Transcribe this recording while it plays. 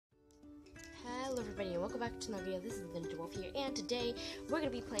Hello everybody and welcome back to another video. This is the dawolf here, and today we're going to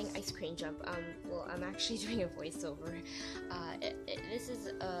be playing Ice Cream Jump. Well, I'm actually doing a voiceover. This is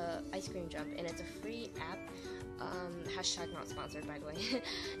Ice Cream Jump, and it's a free app. Hashtag not sponsored, by the way.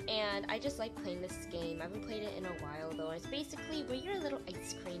 And I just like playing this game. I haven't played it in a while though, and it's basically where you're a little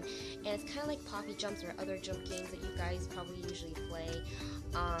ice cream, and it's kind of like Poppy Jumps or other jump games that you guys probably usually play.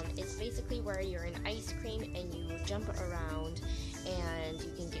 It's basically where you're an ice cream and you jump around, and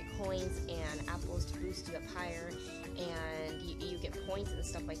you can get coins and apples to boost you up higher, and you get points and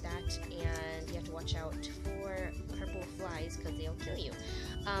stuff like that, and you have to watch out for purple flies because they'll kill you.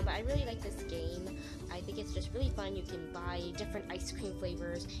 But I really like this game. I think it's just really fun. You can buy different ice cream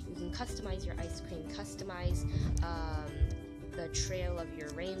flavors, you can customize your ice cream, customize the trail of your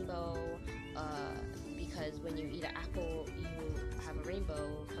rainbow, because when you eat an apple, you have a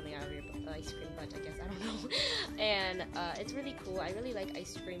rainbow coming out of your ice cream butt, I guess, I don't know. And it's really cool. I really like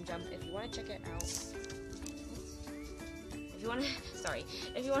Ice Cream Jump. If you want to check it out, if you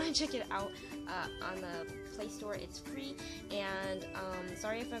want to check it out on the Play Store, it's free. And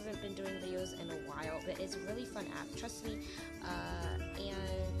sorry if I haven't been doing videos in a while, but it's a really fun app, trust me.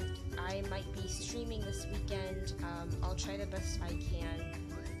 And I might be streaming this weekend. I'll try the best I can.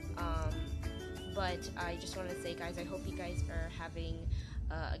 But I just want to say, guys, I hope you guys are having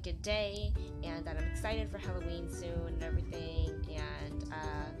a good day, and that I'm excited for Halloween soon and everything, and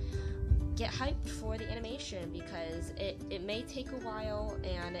get hyped for the animation, because it may take a while,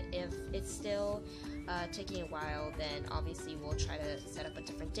 and if it's still taking a while, then obviously we'll try to set up a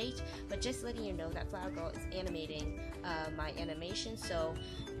different date. But just letting you know that Flower Girl is animating my animation, so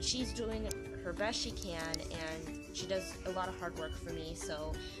she's doing her best she can, and she does a lot of hard work for me,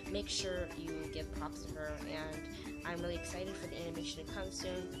 so make sure you give props to her, and I'm really excited for the animation to come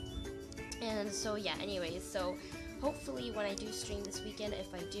soon. And so yeah, anyways, so hopefully when I do stream this weekend,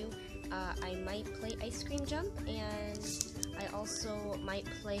 if I do, I might play Ice Cream Jump, and I also might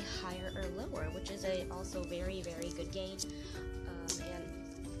play Higher or Lower, which is also very, very good game.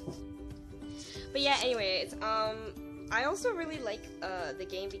 But yeah, anyways, I also really like the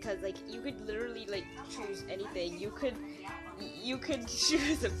game because, like, you could literally, like, choose anything. You could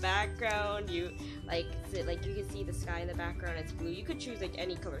choose a background. You can see the sky in the background, it's blue. You could choose like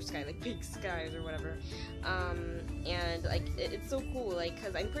any color sky, like big skies or whatever. And like it's so cool, like,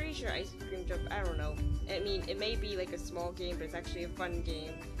 because I'm pretty sure Ice Cream Jump, I don't know, I mean, it may be like a small game, but it's actually a fun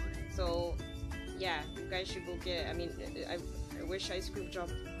game. So yeah, you guys should go get it. I mean, I wish Ice Cream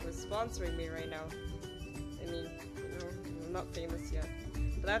Jump was sponsoring me right now. I mean, you know, I'm not famous yet,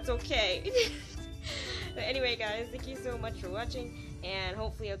 but that's okay. But anyway, guys, thank you so much for watching, and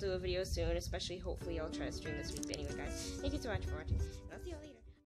hopefully I'll do a video soon, especially hopefully I'll try to stream this week. But anyway, guys, thank you so much for watching, and I'll see you later.